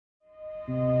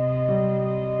Imagine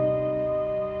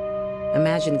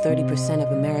 30%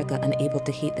 of America unable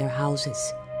to heat their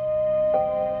houses.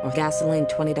 Or gasoline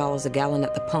 $20 a gallon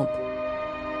at the pump.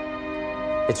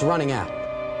 It's running out.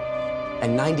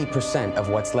 And 90% of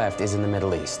what's left is in the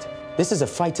Middle East. This is a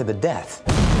fight to the death.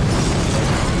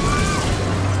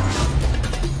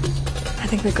 I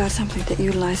think we've got something that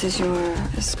utilizes your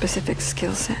specific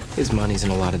skill set. His money's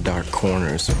in a lot of dark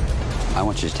corners. I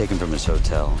want you to take him from his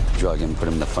hotel, drug him, put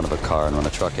him in the front of a car, and run a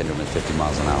truck into him at 50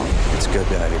 miles an hour. It's good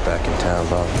to have you back in town,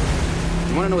 Bob.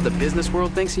 You want to know what the business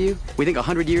world thinks of you? We think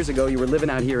 100 years ago you were living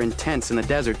out here in tents in the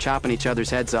desert, chopping each other's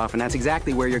heads off, and that's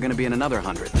exactly where you're going to be in another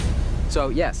 100. So,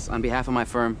 yes, on behalf of my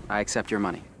firm, I accept your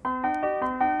money.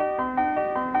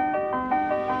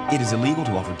 It is illegal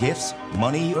to offer gifts,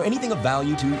 money, or anything of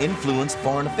value to influence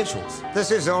foreign officials.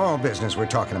 This is oil business we're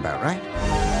talking about, right?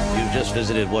 You've just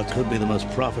visited what could be the most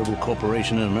profitable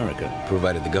corporation in America.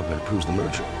 Provided the government approves the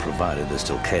merger. Provided there's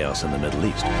still chaos in the Middle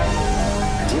East. Do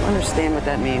you understand what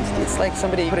that means? It's like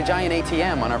somebody put a giant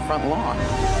ATM on our front lawn.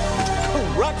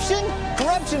 Corruption?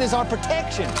 Corruption is our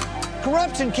protection.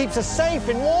 Corruption keeps us safe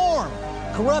and warm.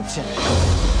 Corruption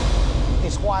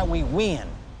is why we win.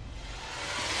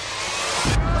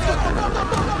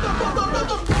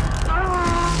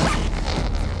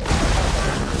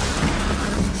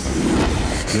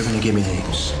 You're gonna give me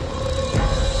names.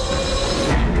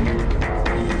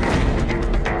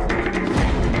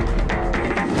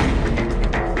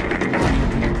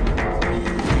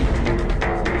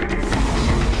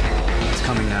 It's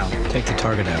coming now. Take the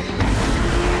target out.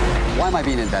 Why am I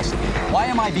being investigated? Why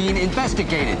am I being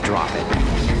investigated? Drop it.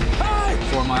 Hey!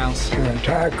 4 miles. Your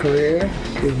entire career,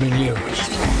 you've been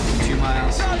used. 2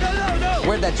 miles.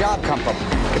 Where'd that job come from?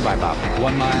 Goodbye, Bob.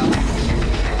 1 mile.